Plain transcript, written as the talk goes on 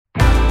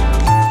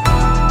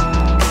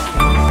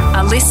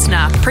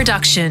listener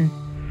production.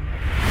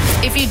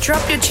 If you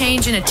dropped your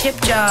change in a tip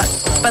jar,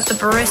 but the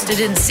barista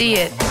didn't see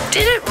it,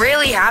 did it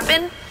really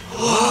happen?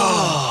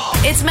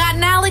 It's Matt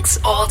and Alex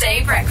All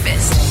Day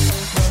Breakfast.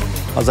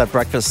 I was at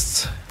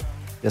breakfast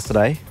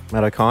yesterday,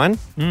 Matt O'Kine,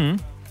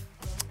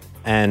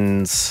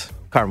 and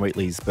Kyron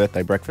Wheatley's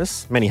birthday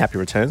breakfast. Many happy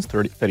returns,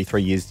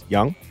 33 years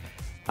young.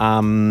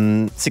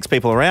 6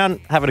 people around,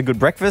 having a good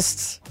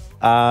breakfast,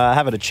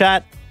 having a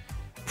chat.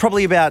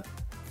 Probably about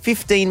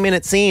 15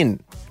 minutes in,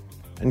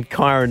 and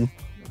Kyron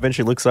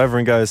eventually looks over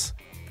and goes,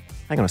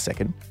 "Hang on a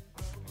second.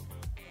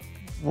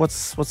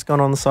 What's going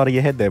on the side of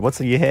your head there?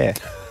 What's in your hair?"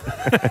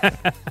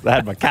 I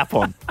had my cap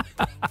on.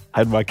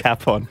 I'm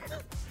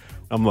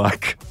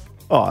like,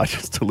 "Oh,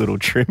 just a little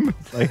trim."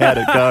 Like, how'd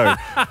it go?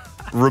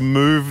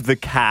 Remove the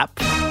cap.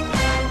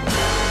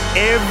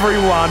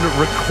 Everyone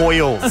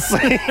recoils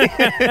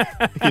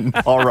in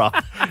horror.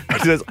 He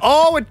says,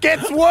 "Oh, it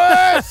gets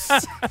worse."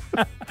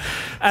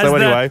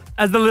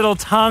 As the little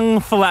tongue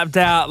flapped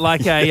out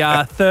like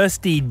a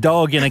thirsty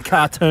dog in a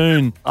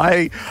cartoon.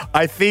 I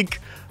think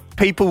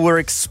people were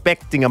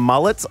expecting a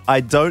mullet.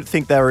 I don't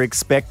think they were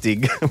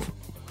expecting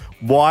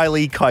Wile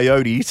E.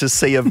 Coyote to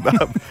see a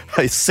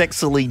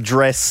sexily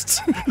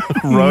dressed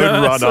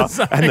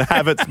roadrunner and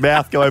have its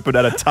mouth go open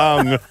and a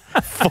tongue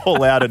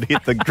fall out and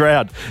hit the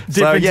ground.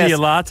 Dip into your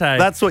latte.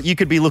 That's what you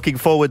could be looking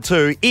forward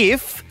to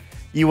if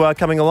you are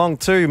coming along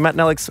to Matt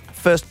and Alex's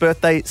first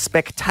birthday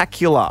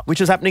spectacular,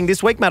 which is happening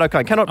this week, Matt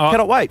O'Kine.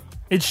 Cannot wait.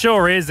 It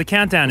sure is. The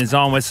countdown is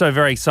on. We're so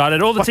very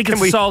excited. All the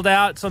tickets are sold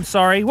out, so I'm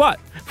sorry. What?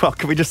 Well,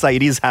 can we just say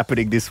it is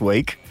happening this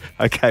week?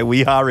 Okay,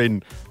 we are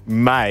in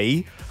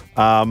May.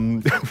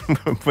 When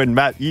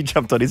Matt, you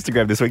jumped on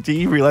Instagram this week, do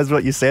you realise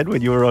what you said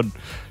when you were on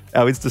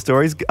our Insta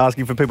stories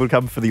asking for people to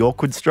come for the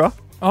awkward straw?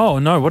 Oh,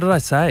 no. What did I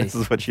say? This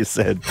is what you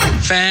said.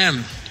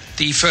 Fam,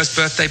 the first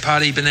birthday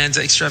party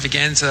bonanza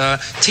extravaganza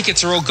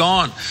tickets are all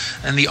gone,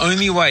 and the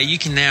only way you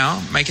can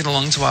now make it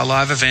along to our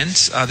live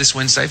event this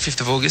Wednesday,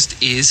 5th of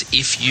August, is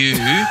if you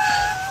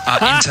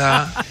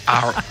enter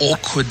our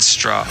awkward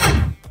straw.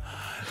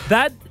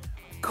 That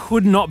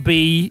could not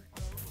be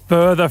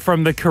further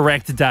from the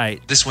correct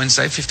date. This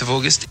Wednesday, 5th of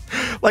August.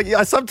 Like,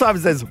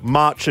 sometimes there's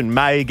March and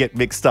May get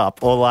mixed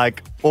up, or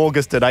like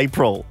August and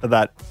April.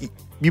 That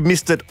you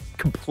missed it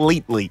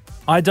completely.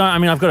 I've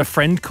got a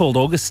friend called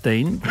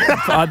Augustine.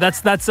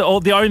 That's the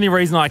only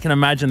reason I can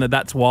imagine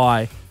that's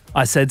why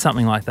I said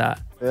something like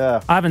that. Yeah.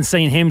 I haven't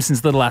seen him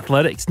since Little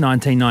Athletics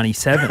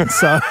 1997.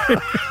 So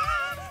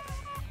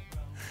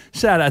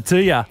shout out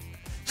to you.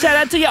 Shout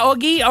out to you,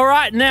 Augie. All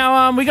right,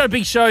 now we got a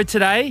big show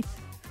today.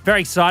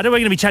 Very excited. We're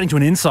going to be chatting to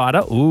an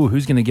insider. Ooh,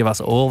 who's going to give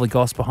us all the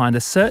goss behind a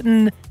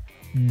certain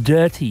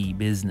dirty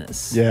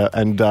business. Yeah,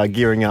 and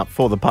gearing up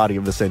for the party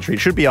of the century. It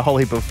should be a whole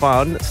heap of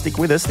fun. Stick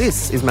with us.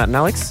 This is Matt and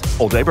Alex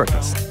All Day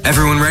Breakfast.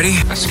 Everyone ready?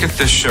 Let's get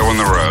this show on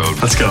the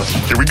road. Let's go.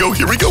 Here we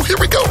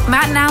go.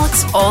 Matt and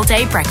Alex All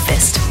Day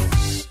Breakfast.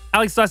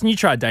 Alex Dyson, you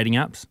tried dating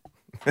apps?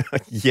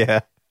 Yeah,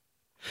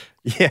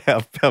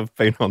 I've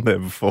been on there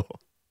before.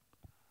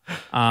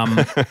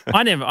 I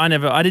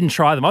didn't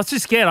try them. I was too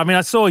scared. I mean,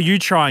 I saw you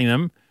trying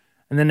them,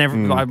 and then I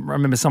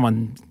remember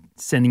someone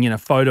sending in a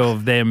photo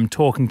of them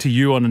talking to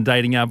you on a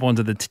dating app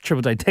onto the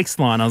Triple J text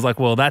line. I was like,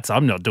 well,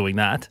 I'm not doing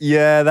that.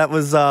 Yeah, that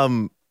was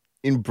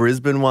in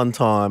Brisbane one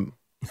time.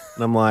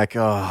 And I'm like,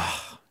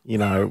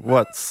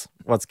 what's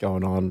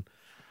going on?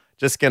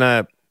 Just going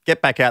to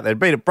get back out there.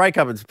 Beat a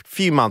breakup a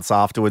few months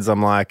afterwards.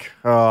 I'm like,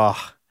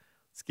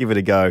 let's give it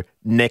a go.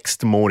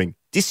 Next morning.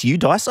 This you,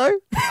 Daiso?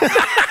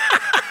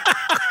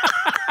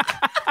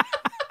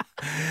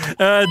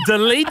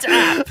 Delete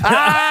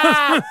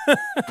app.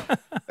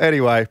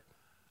 Anyway.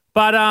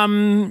 But,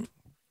 I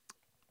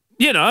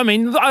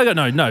got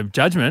no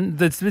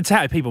judgment. It's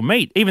how people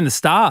meet. Even the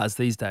stars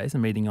these days are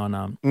meeting on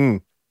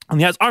the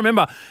outs. I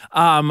remember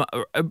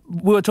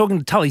we were talking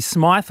to Tully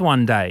Smythe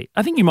one day.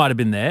 I think you might have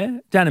been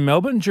there, down in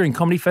Melbourne during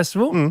Comedy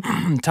Festival.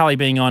 Tully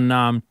being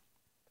on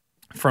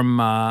from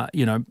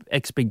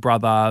ex-Big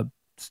Brother,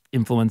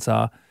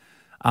 influencer,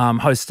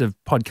 host of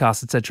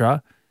podcasts,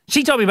 etc.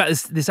 She told me about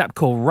this app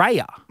called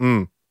Raya.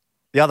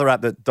 The other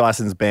app that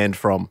Dyson's banned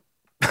from.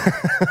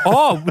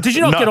 Oh, did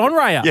you not get on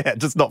Raya? Yeah,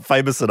 just not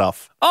famous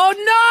enough. Oh,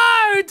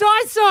 no,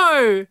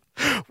 Dyso!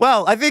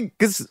 Well, I think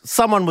because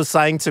someone was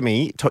saying to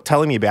me,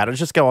 telling me about it,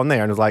 just go on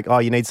there. And it was like, oh,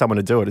 you need someone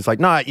to do it. It's like,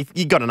 no, if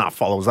you got enough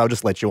followers, they'll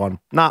just let you on.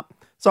 Nah,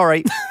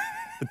 sorry.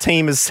 The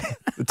team has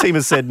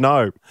said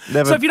no.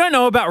 Never. So if you don't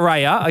know about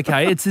Raya,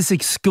 okay, it's this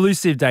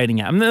exclusive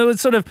dating app. And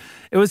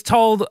it was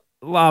told...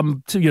 I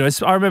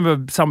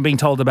remember someone being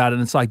told about it,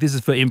 and it's like, this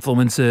is for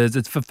influencers,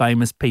 it's for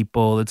famous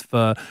people, it's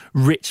for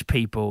rich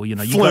people,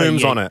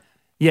 Flume's on it.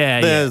 Yeah.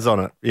 There's on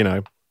it,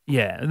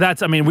 Yeah,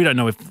 we don't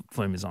know if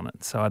Flume is on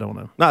it, so I don't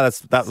want to. No,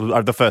 that's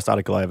the first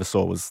article I ever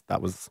saw was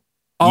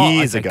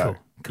years ago.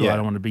 Cool. Yeah. I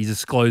don't want to be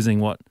disclosing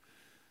what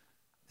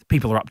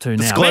people are up to now.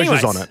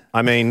 Disclosures on it.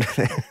 I mean,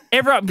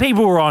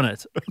 people were on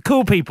it.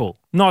 Cool people,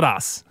 not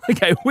us.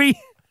 Okay, we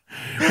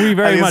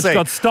very much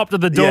got stopped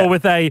at the door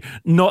with a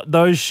 "not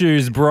those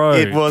shoes, bro."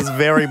 It was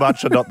very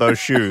much a "not those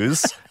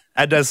shoes,"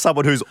 And as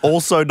someone who's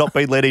also not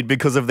been let in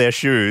because of their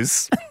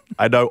shoes,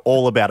 I know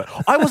all about it.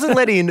 I wasn't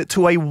let in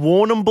to a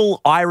Warrnambool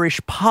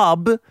Irish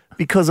pub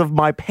because of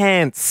my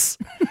pants.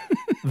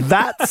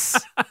 That's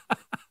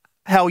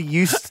how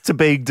used to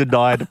being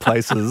denied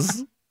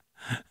places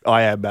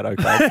I am, Matt,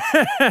 okay?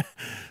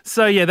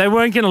 So, yeah, they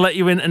weren't going to let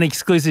you in an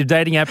exclusive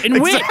dating app in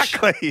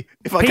Exactly.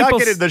 If I can't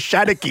get in the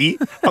Shanachie,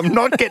 I'm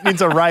not getting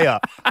into Raya.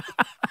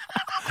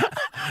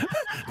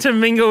 to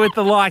mingle with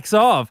the likes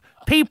of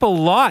people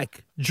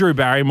like Drew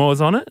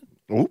Barrymore's on it.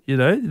 Ooh. You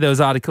know, there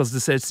was articles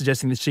that said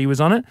suggesting that she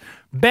was on it.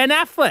 Ben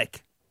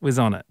Affleck was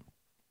on it.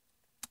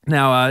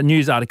 Now, a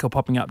news article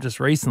popping up just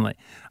recently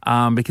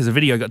because a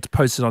video got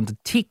posted onto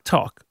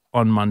TikTok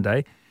on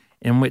Monday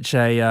in which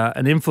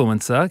an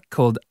influencer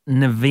called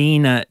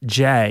Navina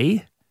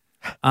J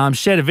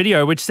shared a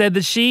video which said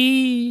that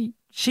she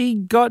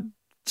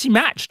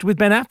matched with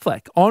Ben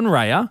Affleck on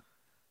Raya,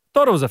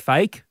 thought it was a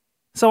fake,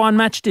 so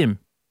unmatched him.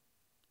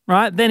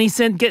 Right? Then he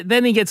gets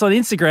on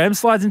Instagram,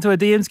 slides into her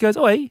DMs, goes,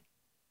 "Oi,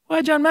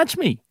 why'd you unmatch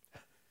me?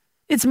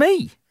 It's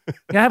me."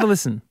 Yeah, have a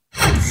listen.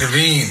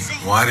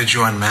 Naveen, why did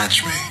you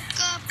unmatch me?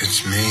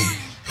 It's me.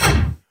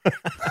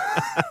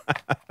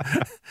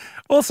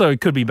 Also,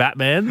 it could be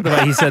Batman, the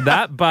way he said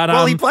that. But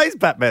Well, he plays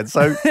Batman,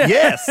 so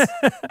yes.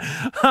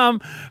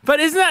 But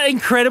isn't that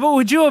incredible?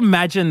 Would you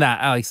imagine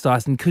that, Alex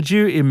Dyson? Could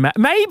you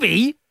imagine?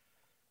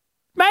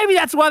 Maybe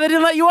that's why they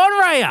didn't let you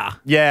on Raya.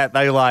 Yeah,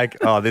 they like,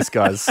 oh, this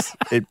guy's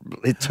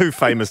too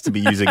famous to be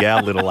using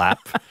our little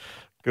app.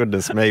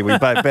 Goodness me, we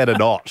better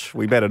not.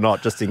 We better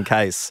not, just in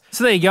case.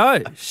 So there you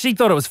go. She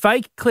thought it was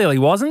fake. Clearly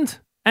wasn't.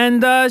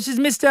 And she's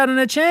missed out on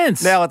her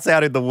chance. Now it's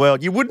out in the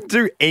world. You wouldn't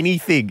do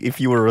anything if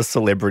you were a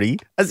celebrity.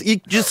 As you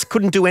just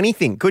couldn't do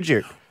anything, could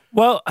you?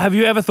 Well, have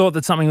you ever thought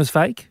that something was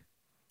fake?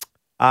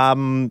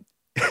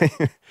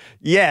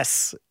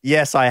 Yes,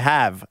 I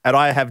have. And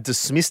I have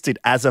dismissed it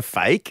as a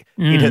fake.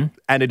 And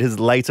it has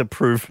later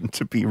proven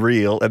to be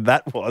real. And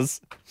that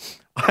was,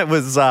 I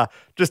was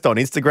just on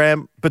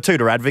Instagram,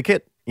 Batuta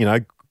Advocate, you know,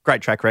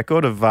 great track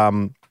record of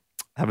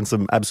having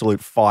some absolute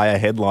fire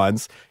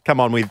headlines. Come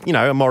on with, you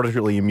know, a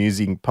moderately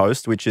amusing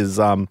post, which is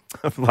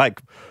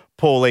like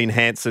Pauline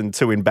Hanson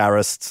too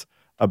embarrassed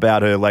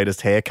about her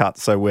latest haircut,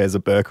 so wears a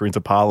burqa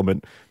into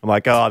Parliament. I'm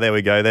like, oh, there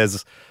we go.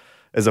 There's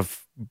a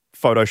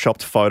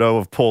photoshopped photo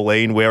of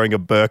Pauline wearing a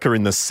burqa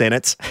in the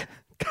Senate.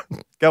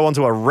 Go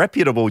onto a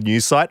reputable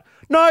news site.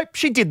 No,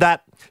 she did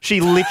that.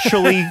 She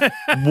literally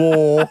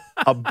wore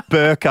a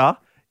burqa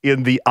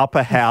in the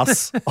upper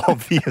house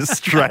of the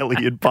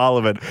Australian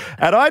Parliament.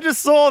 And I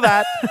just saw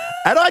that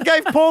and I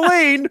gave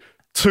Pauline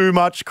too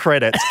much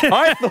credit.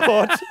 I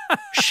thought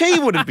she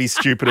wouldn't be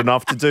stupid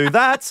enough to do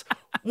that.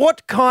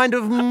 What kind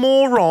of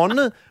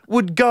moron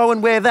would go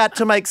and wear that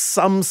to make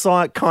some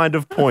kind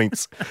of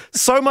points?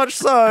 So much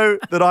so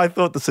that I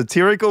thought the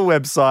satirical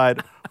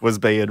website was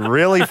being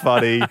really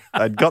funny.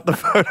 They'd got the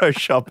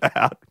Photoshop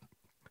out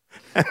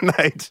and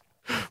they'd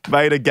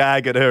made a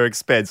gag at her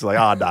expense. Like,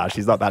 oh, no,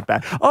 she's not that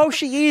bad. Oh,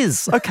 she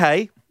is.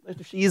 Okay.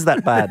 She is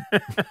that bad.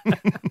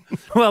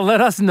 Well, let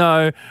us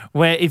know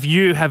if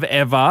you have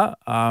ever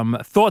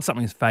thought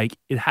something's fake,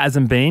 it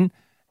hasn't been,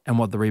 and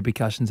what the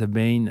repercussions have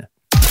been.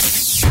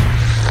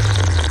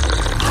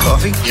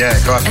 Coffee? Yeah,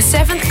 coffee. A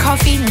seventh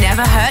coffee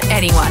never hurt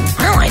anyone.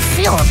 Oh, I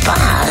feel a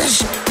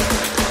buzz.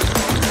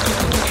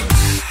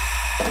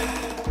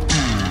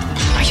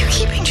 Are you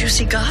keeping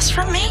juicy goss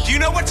from me? Do you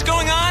know what's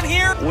going on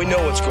here? We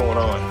know what's going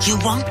on. You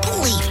won't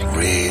believe it.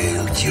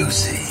 Real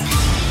juicy.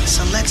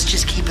 So let's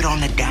just keep it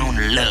on the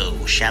down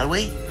low, shall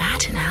we?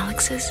 Matt and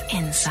Alex's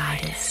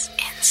Insiders.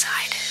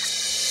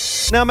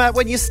 Now, Matt,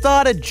 when you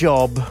start a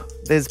job,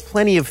 there's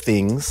plenty of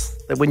things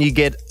that when you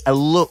get a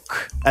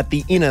look at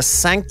the inner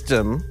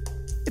sanctum,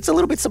 it's a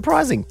little bit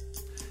surprising.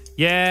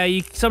 Yeah,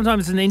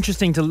 sometimes it's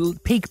interesting to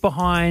peek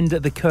behind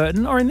the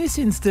curtain, or in this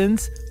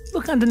instance,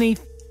 look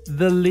underneath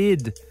the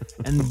lid.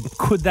 And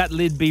could that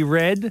lid be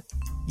red,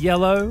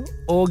 yellow,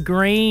 or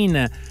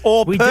green?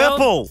 Or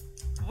purple.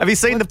 Have you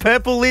seen the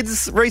purple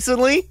lids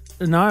recently?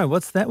 No,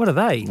 what's that? What are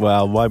they?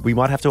 Well, we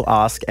might have to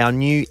ask our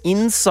new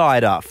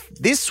insider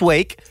this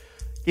week,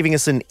 giving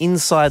us an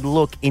inside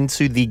look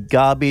into the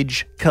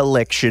garbage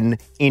collection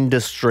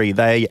industry.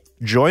 They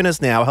join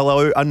us now.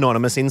 Hello,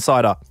 Anonymous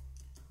Insider.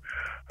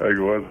 Hey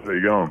guys, how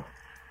you going?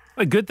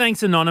 Oh, good,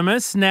 thanks,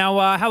 Anonymous.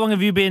 Now, how long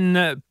have you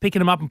been picking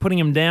them up and putting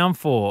them down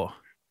for?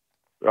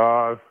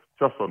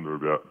 Just under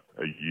about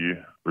a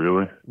year,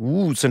 really.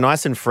 Ooh, so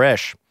nice and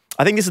fresh.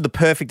 I think this is the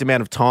perfect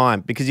amount of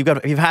time because you've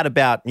had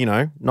about,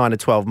 9 to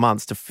 12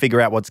 months to figure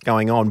out what's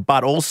going on,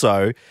 but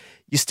also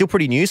you're still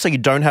pretty new, so you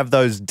don't have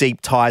those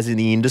deep ties in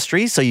the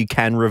industry, so you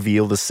can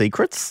reveal the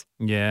secrets.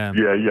 Yeah.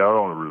 Yeah, I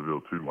don't want to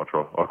reveal too much.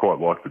 I quite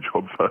like the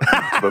job, so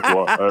that's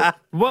why,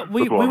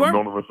 We I'm won't,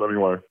 anonymous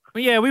anyway.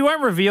 yeah, we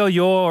won't reveal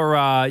your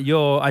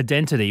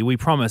identity, we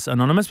promise,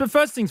 Anonymous. But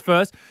first things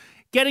first,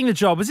 getting the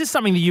job, was this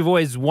something that you've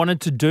always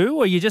wanted to do,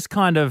 or you just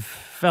kind of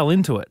fell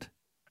into it?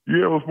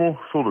 Yeah, it was more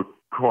sort of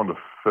kind of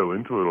fell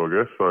into it, I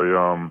guess.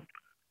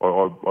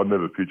 I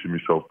never pictured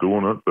myself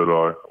doing it, but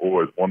I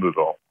always wondered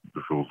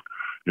if it was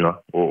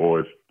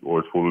always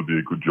thought it'd be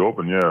a good job,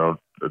 and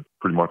it's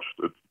pretty much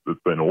it's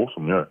been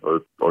awesome. Yeah,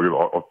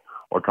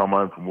 I come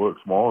home from work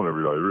smiling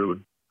every day, really.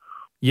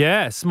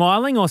 Yeah,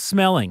 smiling or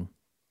smelling?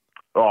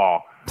 Oh,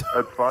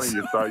 that's funny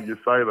you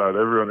say that.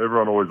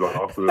 Everyone always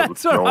asks it.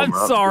 That's what I'm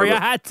sorry, I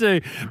had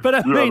to. But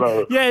I mean,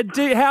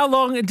 how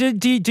long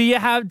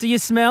do you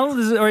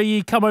smell, or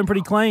you come home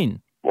pretty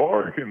clean? Well, I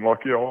reckon,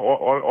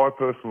 I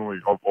personally,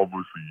 I'm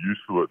obviously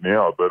used to it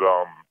now, but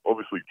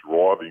obviously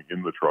driving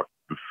in the truck,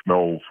 the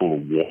smell sort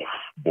of wafts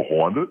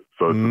behind it.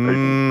 So if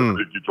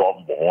you're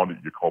driving behind it,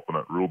 you're copping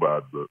it real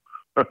bad.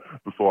 But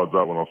besides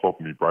that, when I stop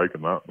me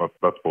braking,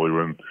 that's probably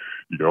when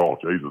you go, oh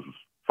Jesus, there's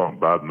something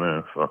bad in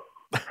there. So.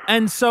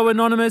 And so,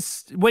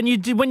 Anonymous, when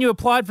you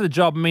applied for the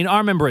job, I mean, I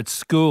remember at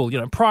school,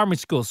 primary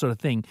school sort of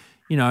thing,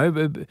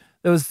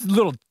 there was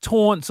little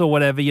taunts or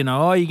whatever,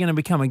 oh, you're going to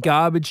become a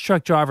garbage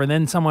truck driver, and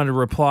then someone would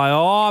reply,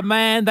 oh,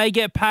 man, they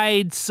get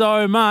paid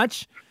so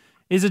much.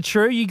 Is it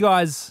true you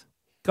guys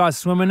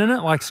swimming in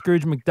it like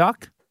Scrooge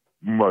McDuck?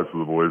 Most of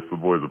the boys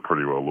are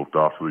pretty well looked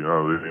after.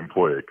 The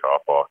employee car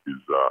park is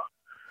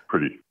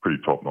pretty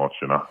top notch,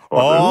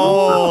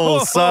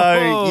 Oh,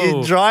 so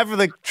you drive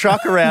the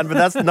truck around, but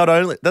that's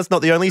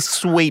not the only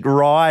sweet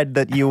ride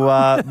that you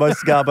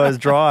most Garbos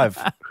drive.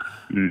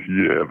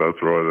 Yeah,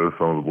 that's right.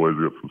 Some of the boys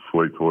have got some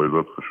sweet toys,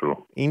 that's for sure.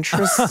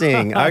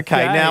 Interesting.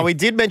 Okay, now we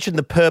did mention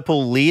the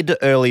purple lid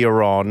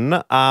earlier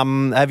on.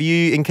 Have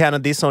you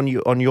encountered this on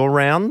your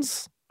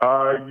rounds?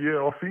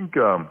 Yeah, I think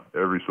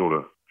every sort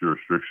of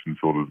jurisdiction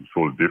sort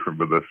of different,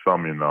 but there's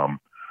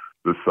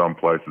some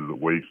places that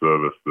we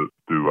service that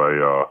do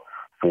a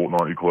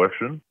fortnightly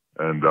collection,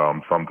 and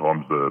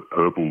sometimes the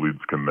purple lids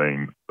can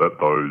mean that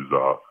those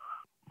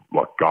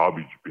like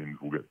garbage bins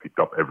will get picked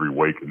up every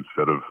week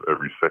instead of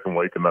every second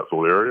week in that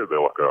sort of area.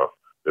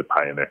 They're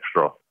paying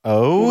extra.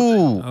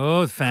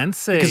 Oh,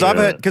 fancy.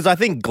 Because I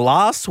think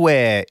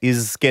glassware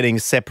is getting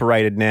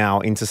separated now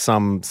into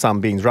some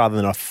bins rather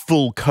than a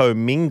full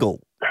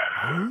commingle.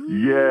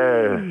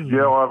 Yeah,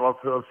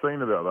 I've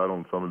seen about that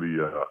on some of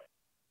the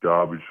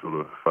garbage sort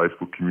of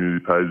Facebook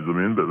community pages I'm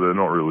in, but they're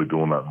not really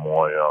doing that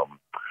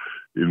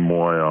in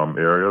my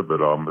area. But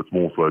it's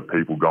more so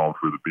people going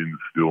through the bins,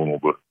 stealing all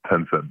the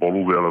 10-cent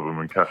bottles out of them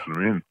and cashing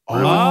them in.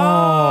 Really.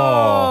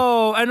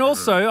 Oh, and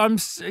also I'm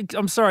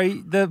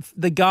sorry,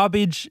 the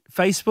garbage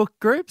Facebook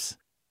groups.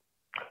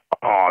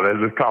 Oh,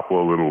 there's a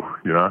couple of little,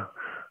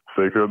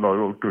 secret. No,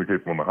 I'm going to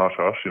keep them on the hush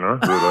hush,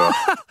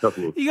 But,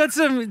 you got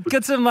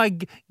some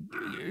like,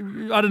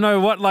 I don't know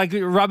what, like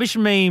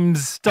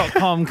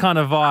rubbishmemes.com kind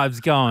of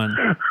vibes going.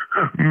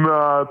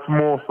 No, it's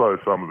more so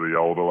some of the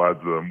older lads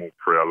that are more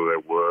proud of their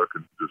work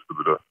and just a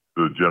bit of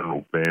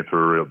general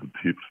banter around the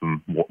tips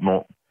and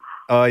whatnot.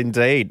 Oh,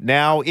 indeed.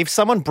 Now, if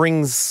someone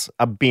brings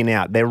a bin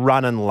out, they're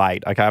running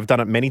late. Okay, I've done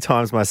it many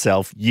times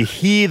myself. You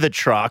hear the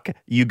truck,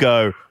 you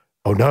go,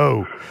 oh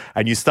no,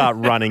 and you start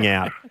running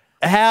out.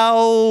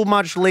 How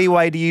much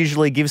leeway do you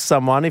usually give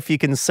someone if you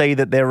can see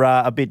that they're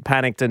a bit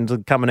panicked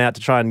and coming out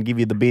to try and give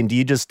you the bin? Do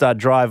you just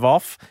drive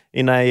off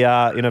in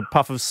a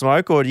puff of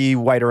smoke, or do you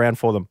wait around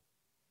for them?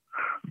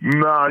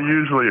 No,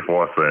 usually if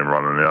I see them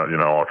running out,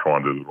 I'll try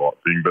and do the right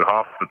thing. But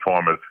half the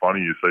time it's funny,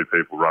 you see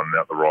people running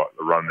out the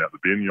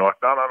bin. You're like,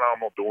 no, I'm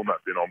not doing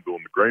that bin. I'm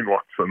doing the green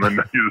ones. And then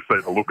you just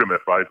see the look in their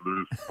face.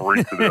 They're just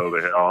sprinted out of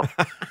their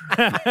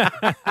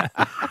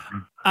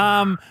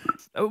house.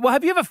 Well,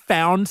 have you ever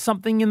found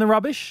something in the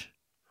rubbish?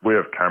 We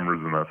have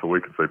cameras and that, so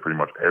we can see pretty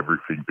much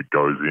everything that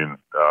goes in.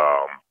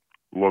 A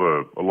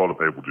lot of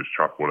people just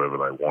chuck whatever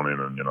they want in,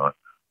 and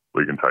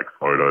we can take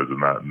photos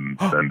and that and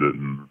send it,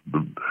 and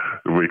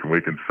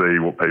we can see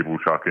what people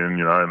chuck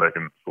in, and they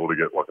can sort of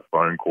get like a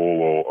phone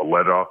call or a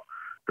letter.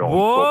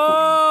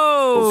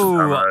 Whoa!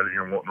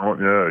 And whatnot.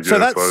 Yeah. So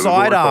that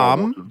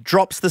sidearm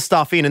drops the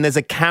stuff in, and there's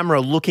a camera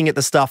looking at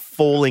the stuff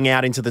falling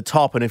out into the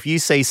top. And if you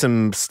see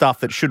some stuff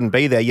that shouldn't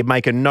be there, you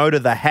make a note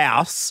of the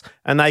house,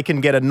 and they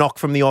can get a knock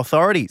from the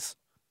authorities.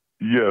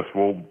 Yes.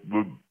 Well,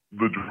 the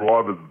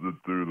drivers that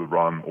do the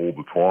run all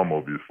the time,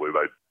 obviously,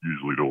 they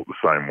usually do it the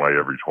same way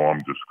every time,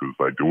 just because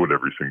they do it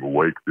every single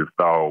week. If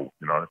they'll,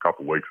 a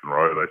couple of weeks in a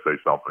row, they see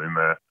something in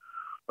there.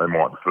 They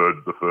might,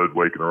 the third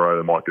week in a row,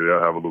 they might get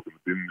out, have a look at the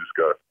bin and just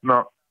go,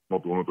 no,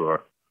 not doing it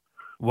today.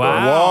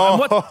 Wow.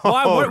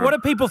 And what are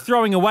people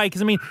throwing away?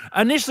 Because,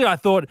 initially I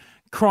thought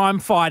crime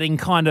fighting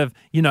kind of,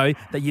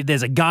 that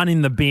there's a gun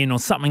in the bin or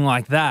something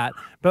like that.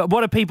 But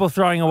what are people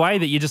throwing away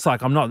that you're just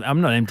like, I'm not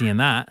emptying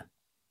that?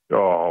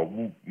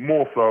 Oh,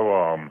 more so,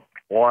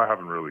 I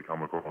haven't really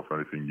come across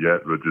anything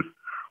yet, but just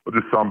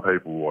some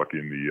people, like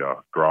in the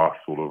grass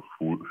sort of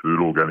food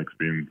organics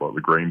bins, like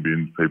the green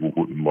bins, people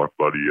putting like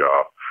bloody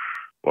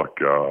what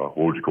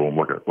would you call them?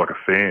 Like a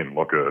fan,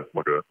 like a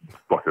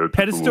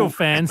pedestal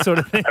fan sort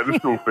of thing.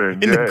 Pedestal fan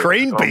in the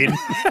green bin.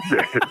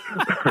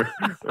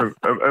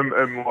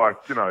 and like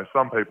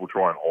some people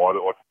try and hide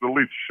it. Like the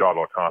lid's shut,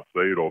 I can't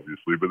see it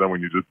obviously. But then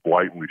when you just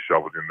blatantly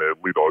shove it in there,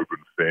 lid open,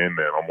 fan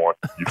there, I'm like,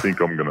 you think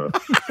I'm gonna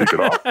pick it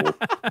up?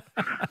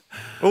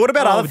 Well, what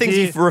about other things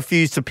dear. you've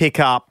refused to pick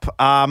up?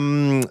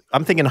 I'm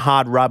thinking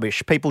hard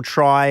rubbish. People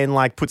try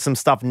and put some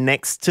stuff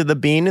next to the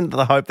bin in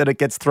the hope that it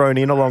gets thrown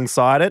in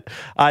alongside it.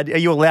 Are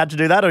you allowed to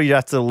do that, or you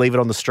have to leave it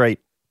on the street?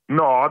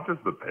 No, it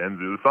just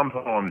depends.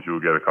 Sometimes you'll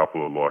get a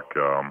couple of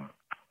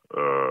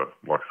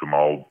some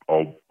old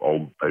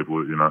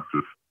people,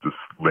 just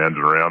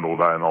lounging around all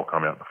day, and I'll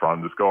come out the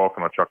front and just go, "Oh,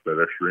 can I chuck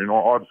that extra in?"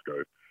 I just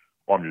go.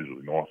 I'm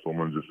usually nice. I'm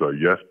going to just say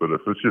yes, but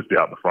if it's just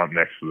out the front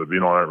next to the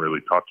bin, I don't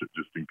really touch it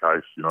just in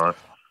case,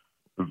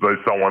 If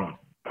someone's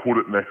put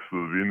it next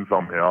to the bin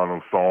somehow,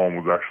 and if someone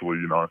was actually,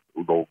 it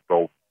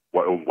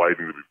was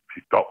waiting to be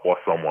picked up by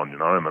someone,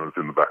 and then it's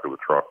in the back of the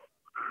truck.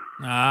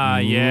 Ah,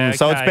 yeah.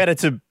 So it's okay. better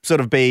to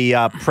sort of be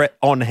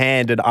on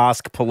hand and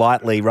ask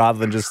politely rather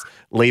than just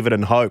leave it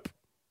and hope.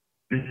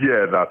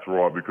 Yeah, that's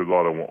right, because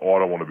I don't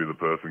want to be the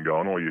person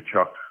going, "Oh, you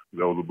chucked,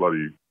 there was a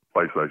bloody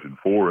PlayStation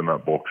 4 in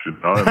that box," and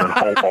then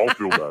I'll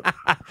feel that.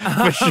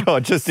 For sure,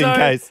 just in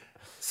case.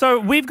 So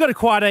we've got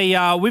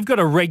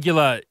a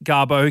regular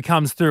Garbo who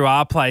comes through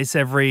our place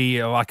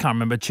every, I can't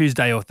remember,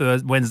 Tuesday or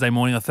Wednesday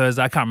morning or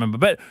Thursday, I can't remember.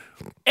 But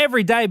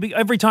every day,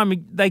 every time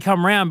they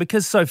come round,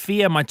 because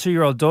Sophia, my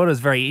 2-year-old daughter, is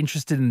very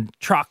interested in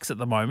trucks at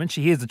the moment.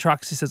 She hears the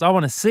trucks, she says, "I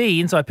want to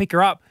see," and so I pick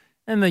her up,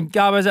 and the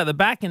Garbo's at the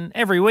back, and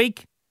every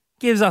week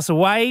gives us a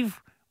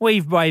wave, we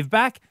wave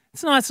back.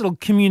 It's a nice little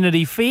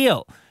community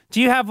feel. Do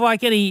you have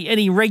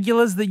any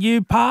regulars that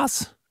you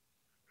pass?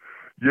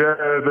 Yeah,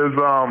 there's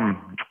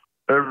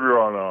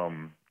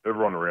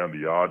everyone around the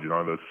yard.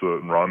 There's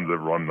certain runs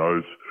everyone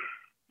knows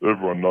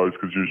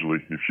because usually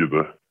if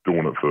you're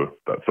doing it for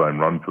that same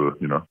run for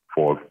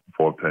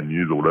 5-10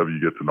 years or whatever, you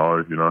get to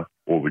know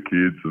all the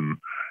kids and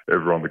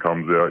everyone that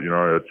comes out.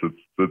 It's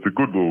a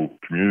good little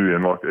community,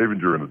 and even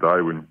during the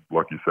day when,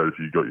 like you said, if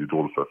you got your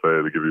daughter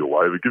Sophia to give you a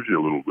wave, it gives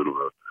you a little bit of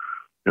a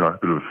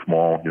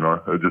smile.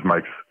 It just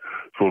makes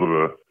sort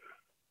of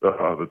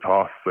the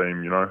task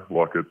seem,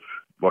 like it's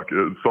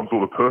some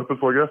sort of purpose,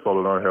 I guess. I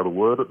don't know how to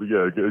word it, but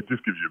yeah, it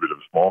just gives you a bit of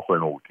a smile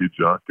seeing all the kids,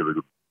 get a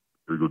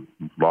good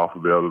laugh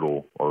about it,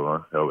 or I don't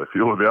know how they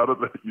feel about it.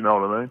 You know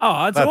what I mean?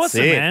 Oh, it's That's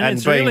awesome, it. man. And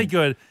It's really being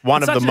good.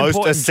 One It's of the such an most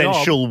important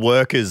essential job.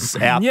 workers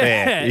out Yeah,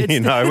 there.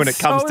 it's- When it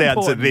it's comes so down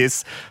important. to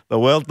this, the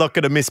world's not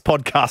going to miss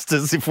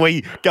podcasters if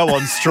we go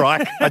on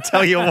strike. I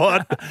tell you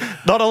what,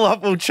 not a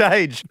lot will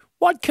change.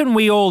 What can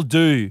we all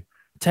do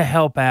to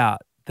help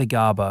out the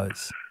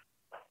Garbos?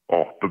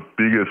 Oh, the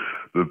biggest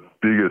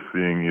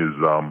thing is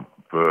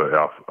for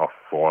our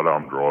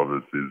sidearm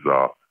drivers is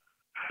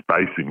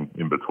spacing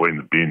in between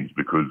the bins,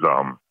 because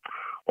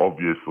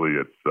obviously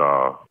it's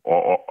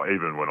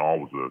even when I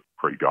was a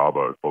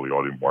pre-Garbo, probably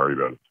I didn't worry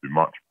about it too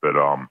much, but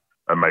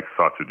it makes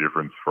such a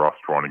difference for us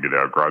trying to get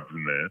our grabs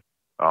in there,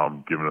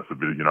 giving us a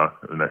bit of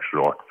an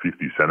extra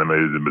 50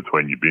 centimetres in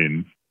between your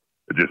bins.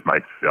 It just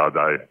makes our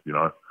day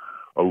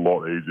a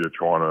lot easier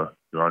trying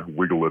to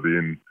wiggle it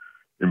in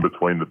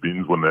between the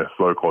bins when they're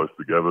so close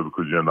together,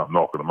 because you end up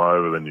knocking them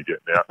over, then you're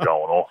getting out,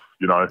 going off.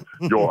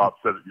 You're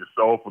upset at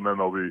yourself, and then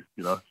there'll be,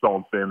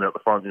 someone standing out the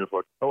front, and you're just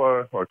like,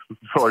 "Hello,"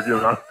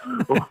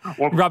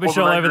 Rubbish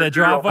all over their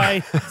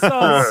driveway. It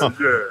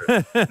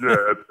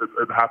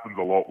happens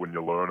a lot when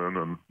you're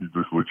learning, and you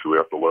just literally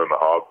have to learn the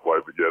hard way.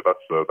 But yeah,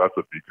 that's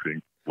a big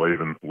thing,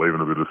 leaving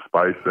a bit of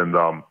space, and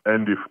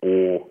if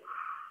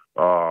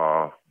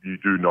you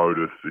do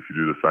notice if you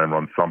do the same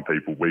run,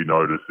 we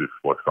notice if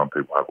some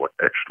people have an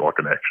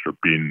extra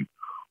bin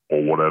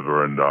or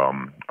whatever, and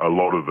a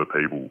lot of the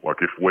people,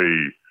 if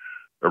we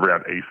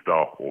around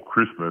Easter or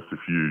Christmas, if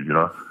you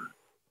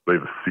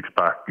leave a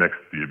 6-pack next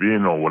to your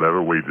bin or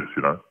whatever, we just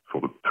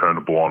sort of turn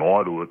a blind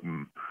eye to it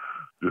and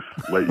just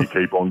let you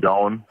keep on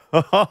going.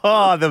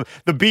 The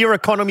beer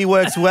economy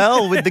works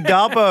well with the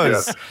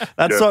Garbos.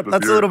 That's a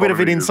little bit of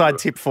an inside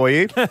tip for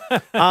you.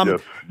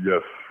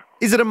 Yes.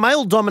 Is it a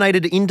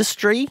male-dominated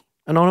industry,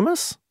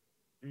 Anonymous?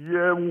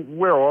 Yeah,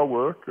 where I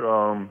work,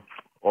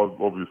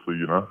 obviously,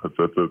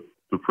 it's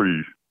a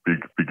pretty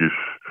biggish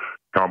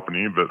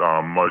company, but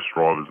most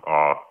drivers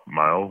are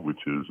male, which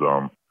is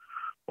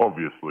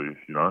obviously, it's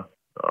not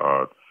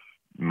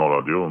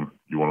ideal, and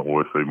you want to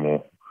always see a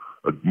more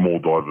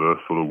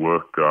diverse sort of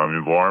work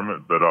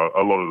environment. But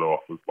a lot of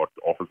the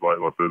office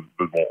ladies,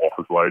 there's more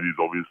office ladies.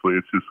 Obviously,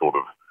 it's just sort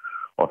of,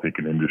 I think,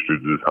 an industry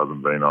that just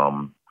hasn't been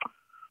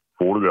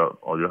thought about,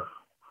 I guess.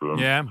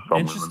 Yeah,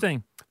 interesting.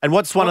 Women. And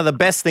what's one of the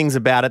best things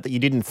about it that you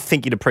didn't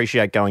think you'd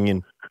appreciate going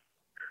in?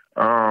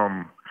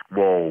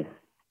 Well,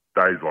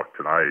 days like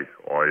today,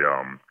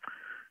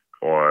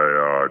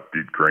 I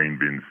did green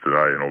bins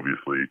today, and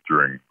obviously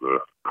during the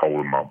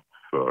colder months,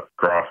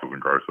 grass doesn't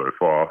grow so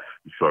fast,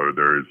 so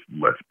there is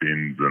less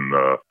bins and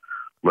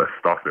less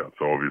stuff out.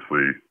 So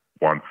obviously,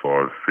 once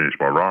I've finished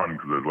my run,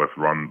 because there's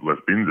less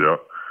bins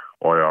out,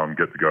 I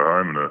get to go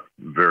home in a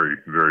very,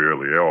 very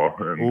early hour,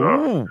 and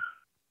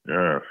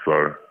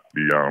so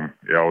the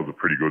hours are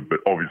pretty good. But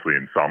obviously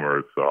in summer,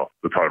 it's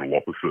the total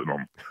opposite, and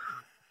I'm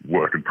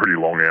working pretty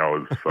long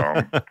hours.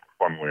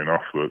 Funnily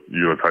enough, but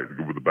you got to take the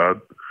good with the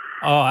bad.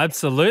 Oh,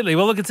 absolutely.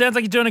 Well, look, it sounds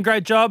like you're doing a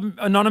great job,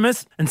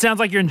 Anonymous, and sounds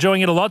like you're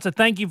enjoying it a lot. So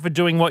thank you for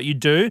doing what you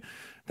do.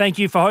 Thank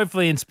you for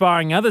hopefully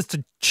inspiring others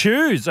to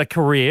choose a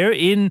career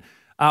in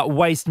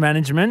waste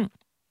management.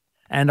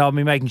 And I'll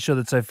be making sure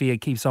that Sophia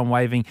keeps on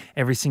waving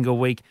every single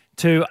week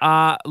to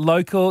our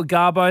local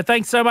Garbo.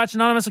 Thanks so much,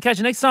 Anonymous. We'll catch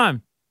you next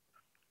time.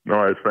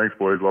 Nice. Thanks,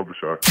 boys. Love the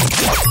show.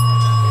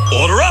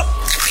 Order up.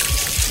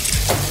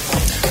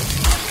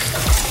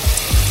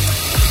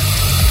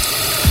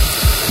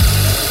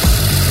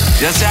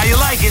 Just how you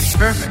like it.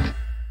 Perfect.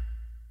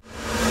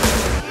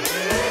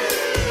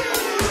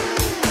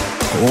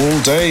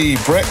 All day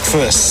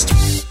breakfast.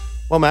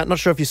 Well, Matt, not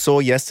sure if you saw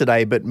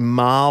yesterday, but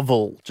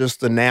Marvel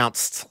just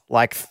announced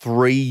like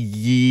 3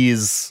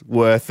 years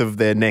worth of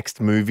their next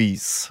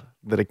movies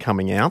that are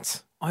coming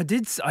out. I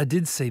did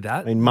see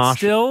that. I mean,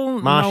 Still,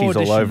 Marshy's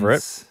no all over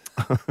it.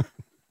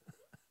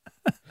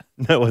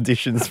 No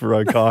auditions for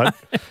O'Kine.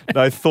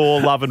 No Thor,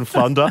 Love and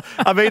Thunder.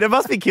 I mean, it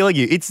must be killing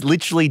you. It's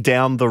literally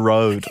down the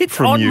road It's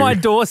from on you. my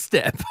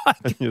doorstep.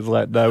 You're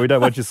like, no, we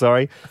don't want you,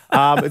 sorry.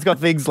 It's got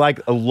things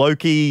like a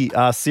Loki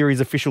series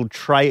official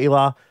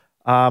trailer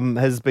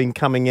has been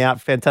coming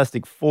out.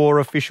 Fantastic Four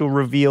official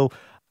reveal.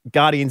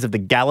 Guardians of the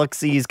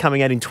Galaxy is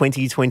coming out in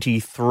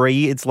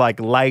 2023. It's like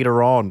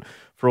later on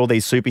for all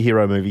these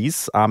superhero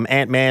movies.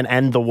 Ant-Man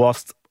and the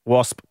Wasp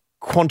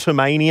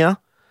Quantumania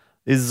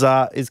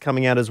is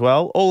coming out as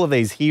well. All of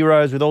these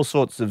heroes with all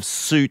sorts of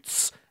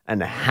suits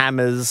and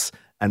hammers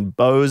and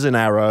bows and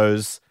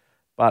arrows.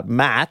 But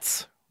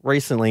Matt,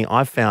 recently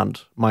I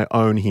found my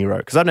own hero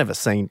because I've never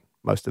seen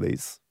most of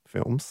these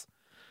films.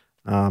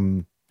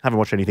 Haven't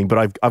watched anything,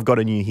 but I've got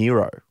a new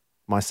hero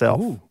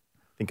myself. Ooh.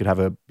 I think could have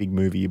a big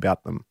movie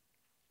about them.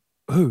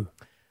 Who?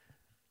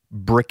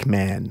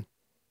 Brickman.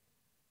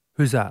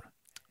 Who's that?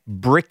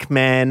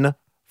 Brickman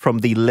from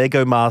the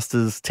Lego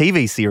Masters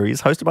TV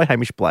series hosted by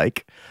Hamish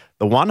Blake,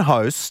 the one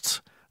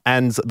host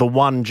and the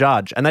one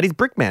judge, and that is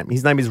Brickman.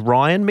 His name is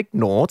Ryan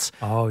McNaught.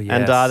 Oh, yes.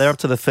 And they're up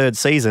to the 3rd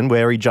season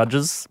where he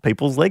judges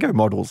people's Lego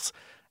models.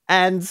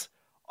 And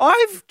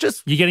I've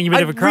just... You're getting a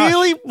bit of a crush. I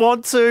really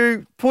want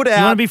to put out...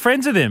 You want to be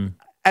friends with him?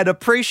 An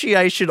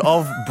appreciation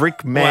of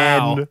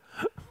Brickman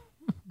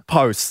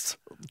posts,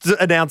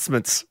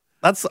 announcements.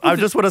 I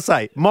just want to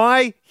say,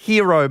 my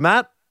hero,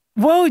 Matt.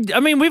 Well, I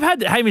mean, we've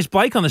had Hamish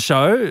Blake on the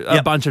show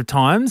a bunch of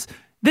times.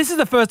 This is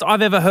the first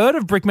I've ever heard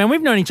of Brickman.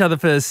 We've known each other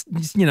for,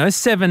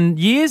 7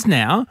 years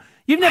now.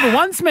 You've never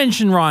once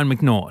mentioned Ryan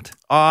McNaught.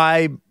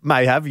 I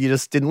may have. You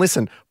just didn't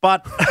listen.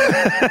 But,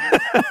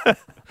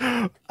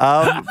 but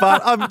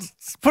I'm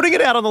putting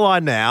it out on the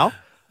line now.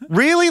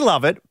 Really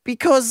love it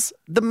because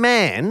the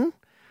man,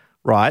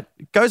 right,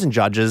 goes and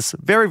judges.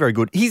 Very, very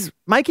good. He's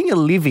making a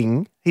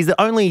living. He's the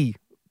only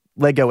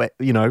Lego,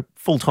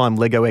 full-time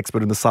Lego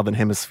expert in the Southern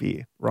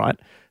Hemisphere, right?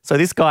 So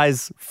this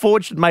guy's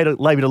made a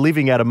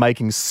living out of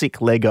making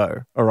sick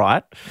Lego, all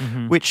right?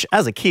 Mm-hmm. Which,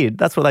 as a kid,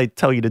 that's what they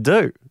tell you to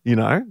do, go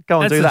and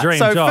That's do the that. dream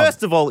So job.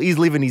 first of all, he's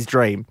living his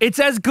dream. It's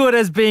as good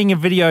as being a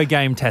video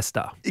game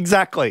tester.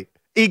 Exactly.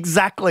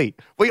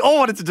 We all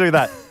wanted to do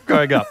that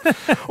growing up.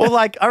 Or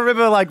I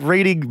remember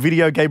reading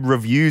video game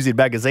reviews in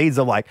magazines.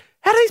 I'm like,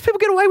 how do these people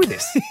get away with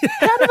this?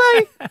 How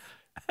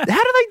do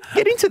they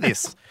get into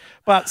this?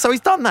 But so he's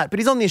done that, but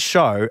he's on this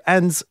show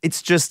and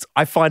it's just,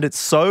 I find it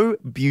so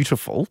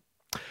beautiful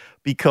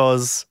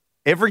because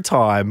every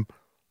time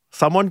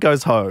someone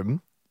goes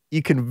home,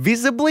 you can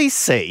visibly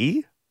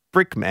see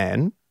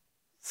Brickman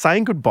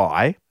saying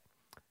goodbye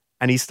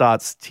and he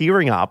starts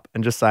tearing up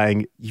and just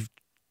saying, you've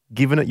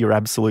given it your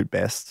absolute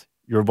best.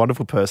 You're a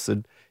wonderful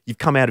person. You've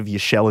come out of your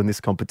shell in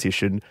this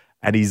competition.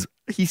 And he's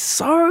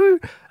so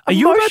Are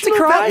you about to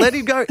cry? Let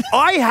him go.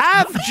 I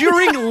have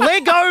during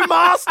Lego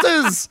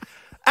Masters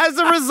as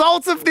a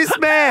result of this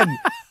man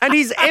and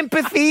his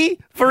empathy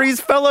for his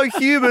fellow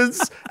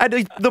humans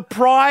and the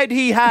pride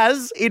he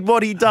has in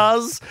what he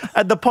does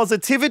and the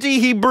positivity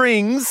he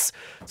brings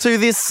to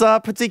this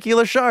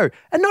particular show.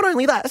 And not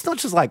only that, it's not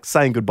just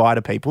saying goodbye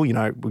to people, we're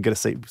going to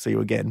see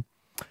you again.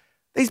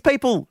 These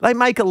people, they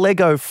make a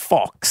Lego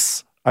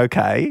fox,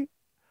 okay,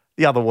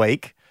 the other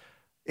week.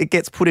 It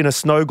gets put in a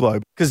snow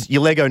globe because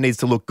your Lego needs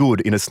to look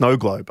good in a snow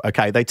globe,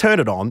 okay? They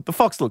turn it on. The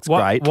fox looks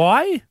great.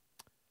 Why?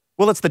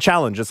 Well, it's the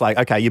challenge. It's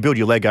okay, you build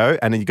your Lego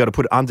and then you've got to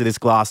put it under this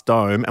glass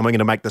dome and we're going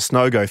to make the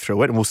snow go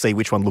through it and we'll see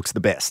which one looks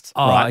the best.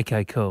 Oh, right?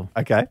 okay, cool.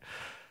 Okay.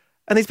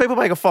 And these people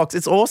make a fox.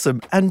 It's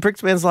awesome. And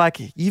Brickman's like,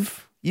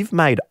 you've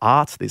made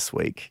art this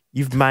week.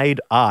 You've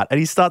made art. And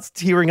he starts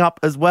tearing up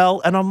as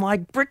well. And I'm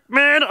like,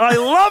 Brickman, I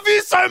love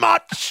you so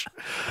much.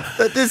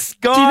 That this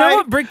guy... Do you know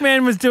what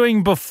Brickman was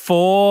doing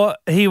before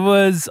he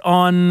was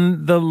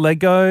on the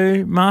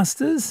Lego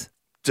Masters?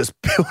 Just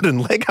building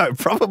Lego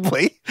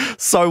probably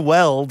so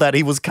well that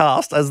he was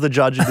cast as the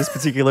judge in this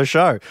particular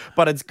show.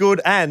 But it's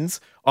good. And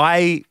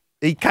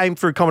he came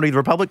through Comedy of the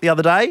Republic the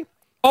other day.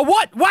 Oh,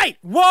 what? Wait.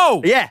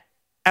 Whoa. Yeah.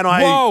 And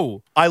I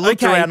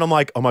looked Okay. around and I'm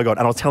like, oh my God.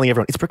 And I was telling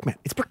everyone, it's Brickman.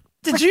 It's Brick.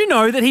 Did you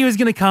know that he was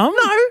going to come?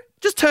 No,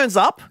 just turns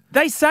up.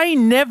 They say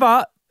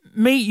never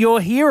meet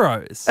your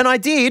heroes. And I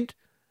did.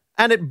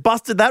 And it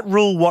busted that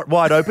rule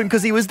wide open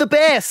because he was the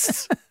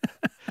best.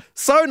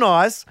 So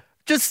nice.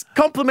 Just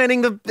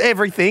complimenting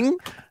everything.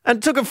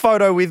 and took a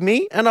photo with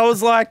me. And I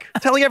was like,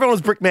 telling everyone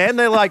it was Brickman.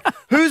 They're like,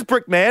 who's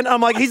Brickman?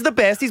 I'm like, he's the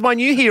best. He's my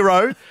new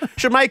hero.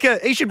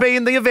 He should be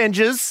in the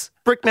Avengers,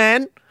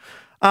 Brickman.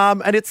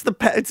 And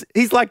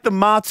he's like the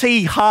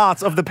Marty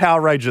Hart of the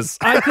Power Rangers.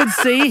 I could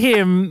see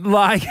him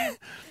like,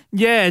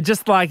 yeah,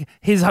 just like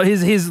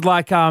his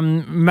like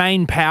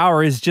main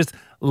power is just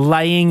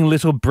laying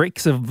little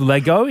bricks of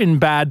Lego in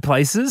bad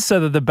places so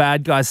that the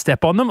bad guys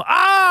step on them.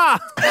 Ah,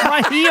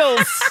 my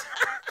heels.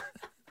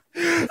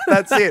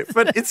 That's it.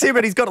 But it's him,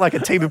 and he's got like a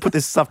team who put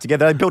this stuff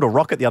together. They built a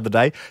rocket the other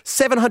day.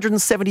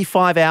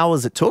 775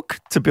 hours it took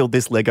to build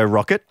this Lego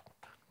rocket.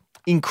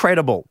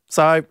 Incredible.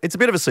 So it's a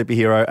bit of a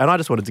superhero, and I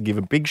just wanted to give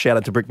a big shout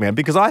out to Brickman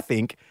because I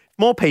think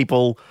more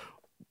people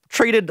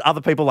treated other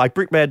people like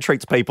Brickman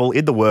treats people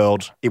in the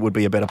world, it would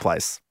be a better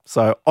place.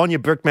 So on your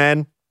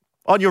Brickman.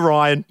 On your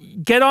Ryan.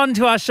 Get on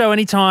to our show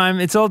anytime.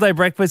 It's All Day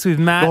Breakfast with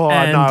Matt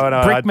and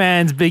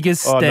Brickman's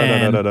biggest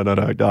stand.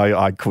 No,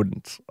 I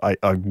couldn't. I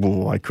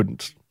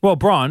couldn't. Well,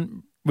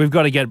 Bron, we've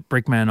got to get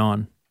Brickman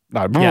on.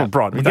 No, yeah,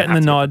 Bron. We're getting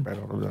the nod.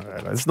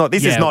 It's not.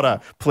 This is not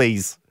a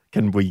please,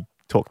 can we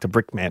talk to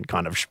Brickman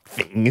kind of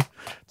thing.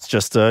 It's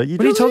just a...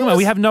 What are you talking about?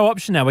 We have no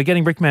option now. We're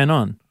getting Brickman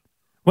on.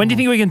 When do you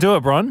think we can do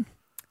it, Bron?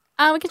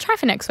 We can try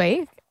for next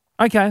week.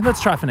 Okay,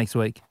 let's try for next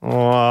week.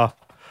 Can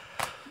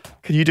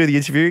you do the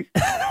interview?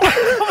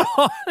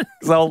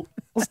 Because I'll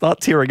start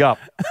tearing up.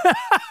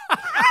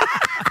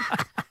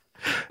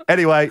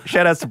 Anyway,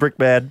 shout outs to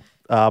Brickman.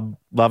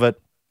 Love it.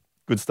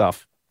 Good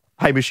stuff.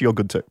 Hamish, you're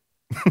good too.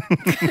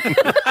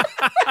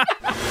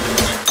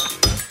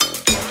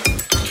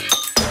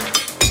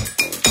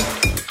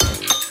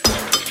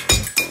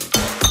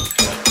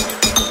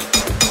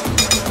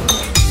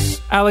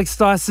 Alex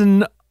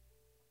Dyson,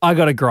 I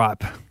got a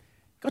gripe.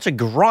 Got a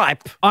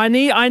gripe?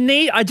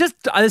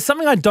 There's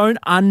something I don't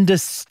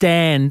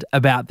understand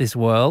about this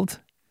world,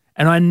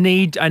 and I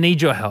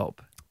need your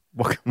help.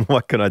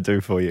 What can I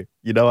do for you?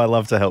 You know I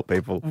love to help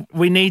people.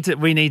 We need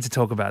to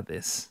talk about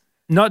this.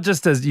 Not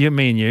just as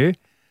me and you,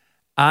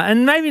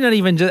 and maybe not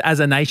even just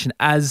as a nation,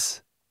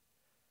 as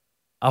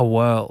a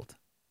world.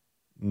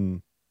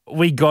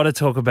 We got to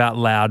talk about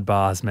loud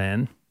bars,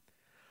 man.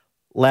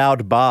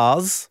 Loud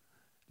bars?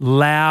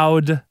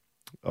 Loud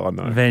no.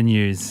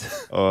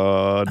 venues.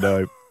 Oh,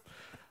 no.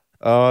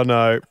 Oh,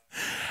 no.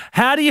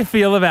 How do you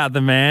feel about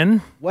them,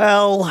 man?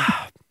 Well,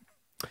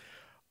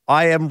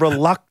 I am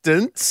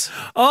reluctant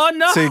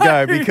to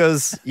go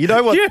because you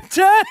know what? You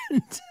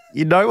turned.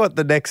 You know what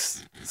the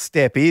next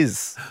step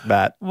is,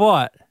 Matt?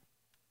 What?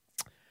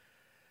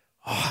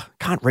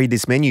 Can't read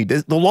this menu.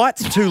 The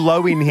light's too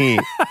low in here.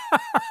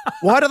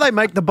 Why do they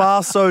make the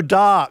bar so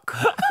dark?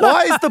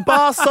 Why is the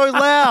bar so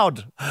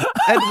loud?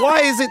 And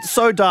why is it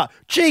so dark?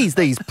 Geez,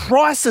 these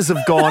prices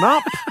have gone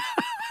up.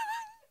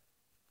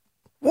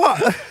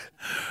 What?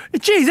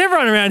 Geez,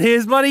 everyone around here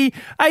is bloody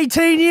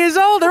 18 years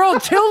old. They're all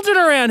children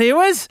around here,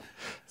 Wes.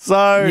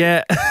 So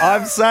yeah.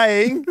 I'm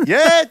saying,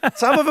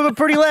 some of them are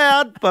pretty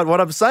loud, but what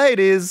I'm saying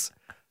is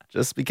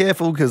just be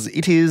careful because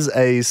it is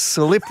a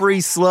slippery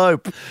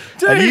slope.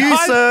 Dude, and you,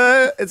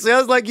 sir, it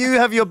sounds like you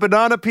have your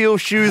banana peel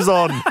shoes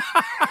on.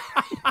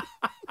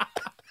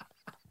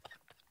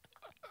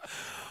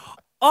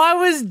 I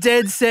was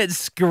dead set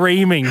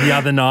screaming the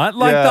other night.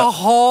 The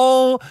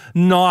whole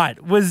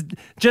night was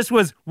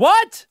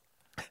what?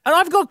 And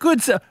I've got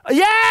good...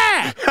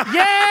 Yeah!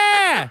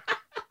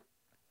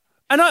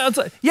 And I was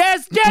like,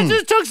 yes,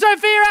 just took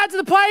Sophia out to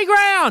the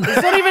playground.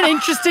 It's not even an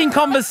interesting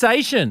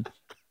conversation.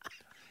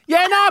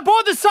 Yeah, no, I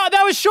bought the socks.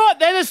 They were short.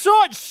 They're the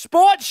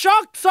sport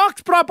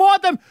socks, but I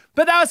bought them.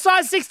 But they were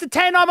size 6 to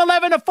 10. I'm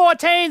 11 to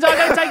 14, so I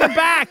got to take them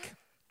back.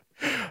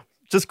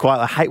 Just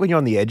quiet. I hate when you're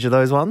on the edge of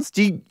those ones.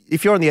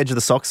 If you're on the edge of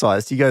the sock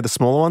size, do you go the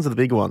smaller ones or the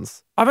bigger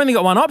ones? I've only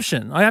got one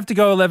option. I have to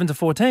go 11 to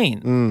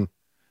 14.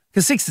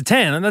 Because 6 to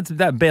 10, and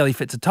that barely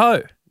fits a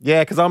toe.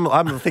 Yeah, because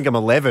I think I'm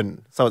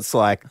 11, so it's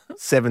like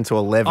 7 to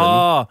 11.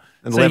 Oh,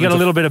 so you got a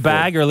little bit of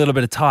bag or a little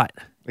bit of tight.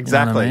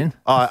 Exactly. You know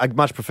what I mean? I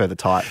much prefer the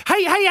tight.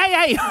 Hey.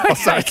 Oh,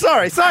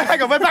 sorry.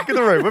 Hang on. We're back in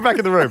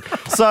the room.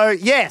 So,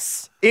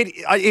 yes, it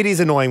is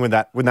annoying when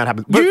that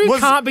happens. You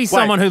can't be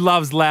someone who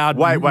loves loud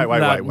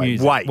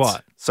music. Wait.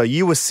 What? So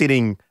you were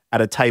sitting at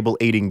a table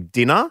eating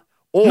dinner?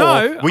 Or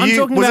no,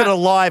 was it a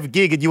live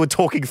gig and you were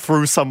talking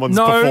through someone's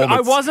performance? No,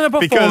 it wasn't a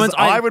performance. Because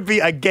I would be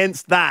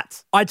against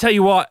that. I tell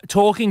you what,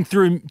 talking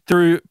through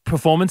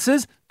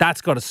performances,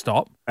 that's got to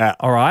stop.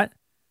 All right?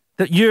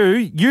 That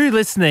you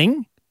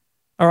listening,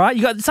 all right,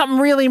 you got something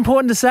really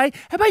important to say?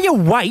 How about you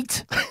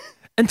wait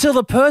until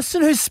the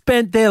person who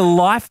spent their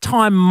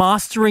lifetime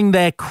mastering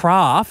their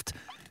craft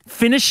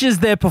finishes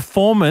their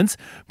performance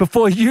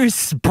before you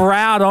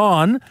sprout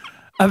on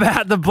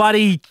about the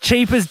bloody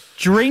cheapest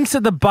drinks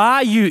at the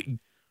bar, you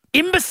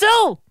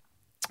imbecile?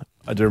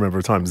 I do remember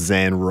a time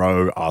Zan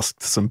Rowe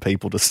asked some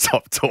people to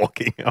stop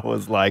talking. I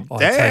was like, damn.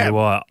 I tell you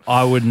what,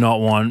 I would not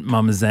want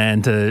Mama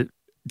Zan to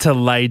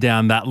lay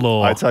down that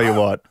law. I tell you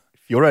what,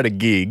 if you're at a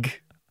gig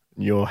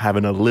and you're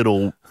having a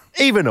little,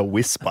 even a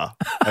whisper,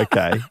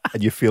 okay,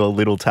 and you feel a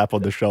little tap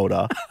on the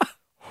shoulder,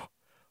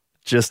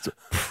 just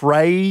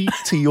pray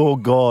to your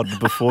God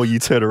before you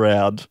turn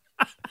around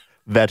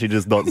that it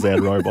is not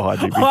Zanro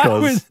behind you,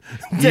 because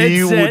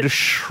you would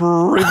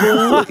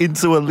shrivel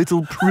into a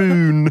little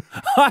prune.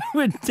 I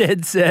would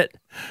dead set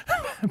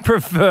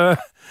prefer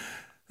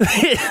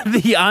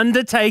the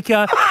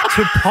Undertaker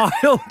to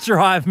pile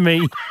drive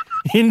me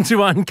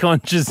into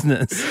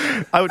unconsciousness.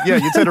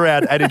 You turn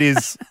around and it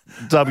is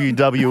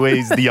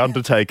WWE's The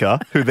Undertaker,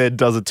 who then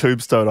does a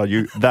tombstone on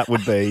you. That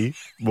would be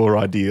more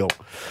ideal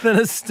than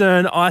a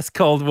stern,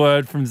 ice-cold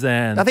word from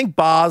Zan. I think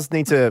bars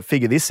need to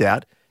figure this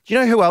out. Do you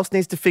know who else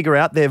needs to figure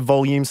out their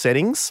volume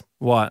settings?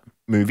 What?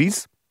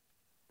 Movies.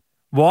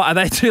 What? Are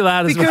they too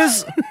loud as well?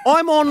 Because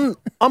I'm on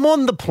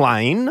the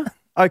plane,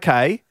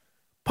 okay,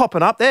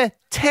 popping up there,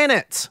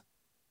 Tenet,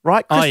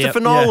 right?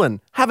 Christopher Nolan. Yeah.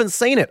 Haven't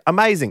seen it.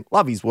 Amazing.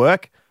 Love his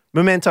work.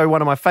 Memento,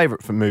 one of my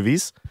favourite from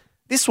movies.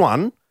 This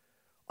one,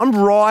 I'm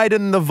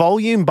riding the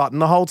volume button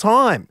the whole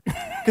time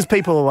because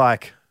people are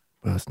like,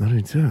 well, it's not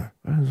into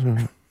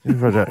I'm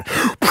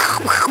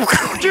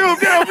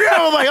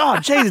like, oh,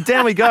 Jesus,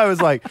 down we go.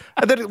 It's like,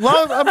 and then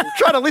I'm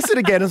trying to listen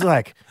again. It's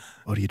like,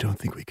 oh, you don't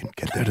think we can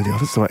get there to the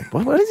other side?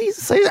 What does he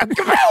say?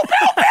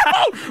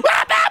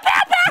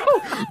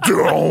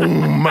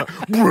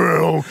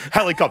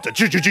 Helicopter.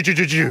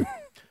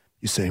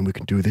 You saying we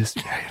can do this?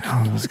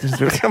 Yeah,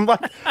 I'm like,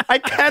 I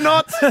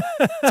cannot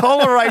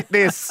tolerate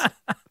this.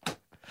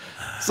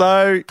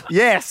 So,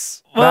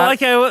 yes. Well,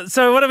 okay.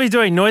 So what are we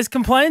doing? Noise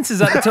complaints? Is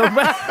that the talk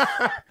about?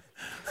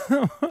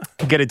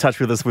 Get in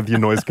touch with us with your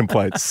noise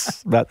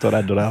complaints.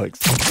 Matt.and.alex.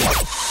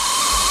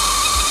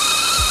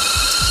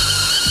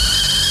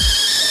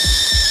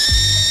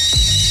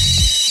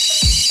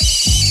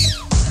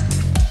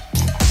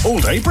 All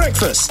day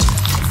breakfast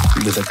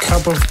with a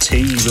cup of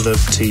tea with a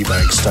tea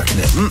bag stuck in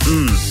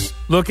it.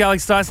 Look,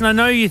 Alex Dyson, I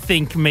know you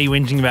think me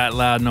whinging about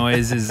loud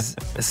noise is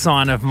a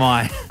sign of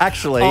my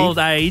old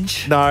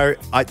age. No,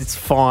 it's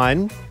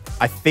fine.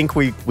 I think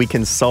we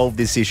can solve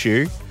this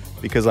issue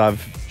because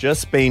I've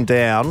just been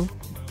down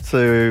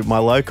to my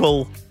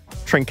local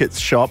trinkets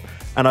shop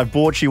and I've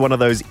bought you one of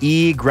those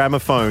ear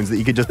gramophones that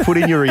you can just put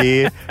in your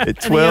ear. It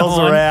twirls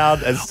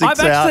around and sticks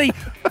out.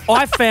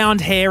 I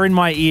found hair in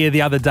my ear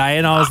the other day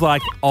and I was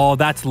like, oh,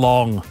 that's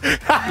long.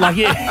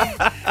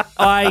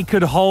 I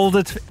could hold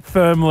it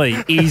firmly,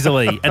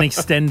 easily, and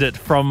extend it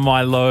from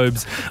my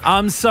lobes.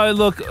 So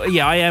look,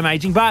 yeah, I am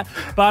aging, but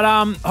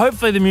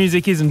hopefully the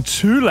music isn't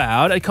too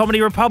loud. At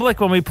Comedy Republic,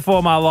 when we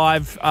perform our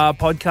live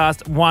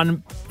podcast,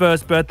 one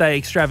first birthday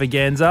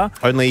extravaganza.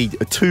 Only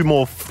 2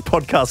 more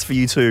podcasts for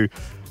you to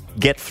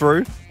get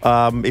through,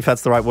 if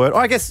that's the right word.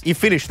 I guess you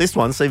finished this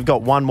one, so you've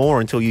got one more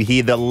until you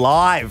hear the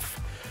live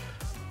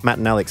Matt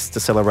and Alex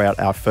to celebrate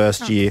our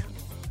first year.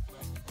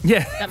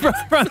 Yeah,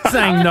 Bron's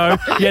saying no.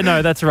 Yeah,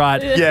 no, that's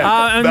right.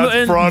 Yeah,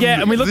 that's Bron.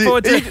 Yeah, and we look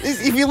forward to...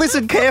 If you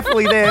listen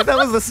carefully there, that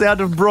was the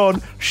sound of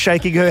Bron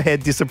shaking her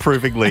head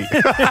disapprovingly.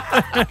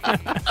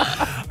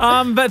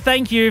 But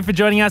thank you for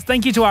joining us.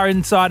 Thank you to our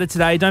insider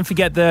today. Don't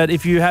forget that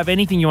if you have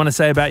anything you want to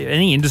say about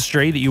any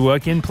industry that you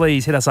work in,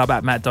 please hit us up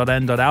at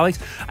matt.and.alex.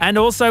 And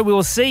also, we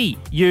will see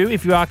you,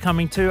 if you are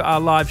coming to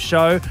our live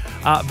show,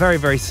 very,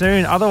 very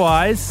soon.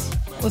 Otherwise...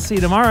 we'll see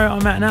you tomorrow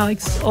on Matt and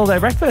Alex All Day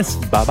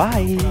Breakfast.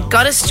 Bye-bye.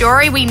 Got a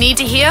story we need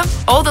to hear?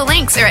 All the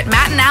links are at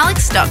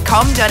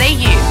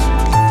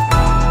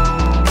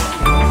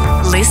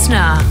mattandalex.com.au.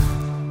 Listener.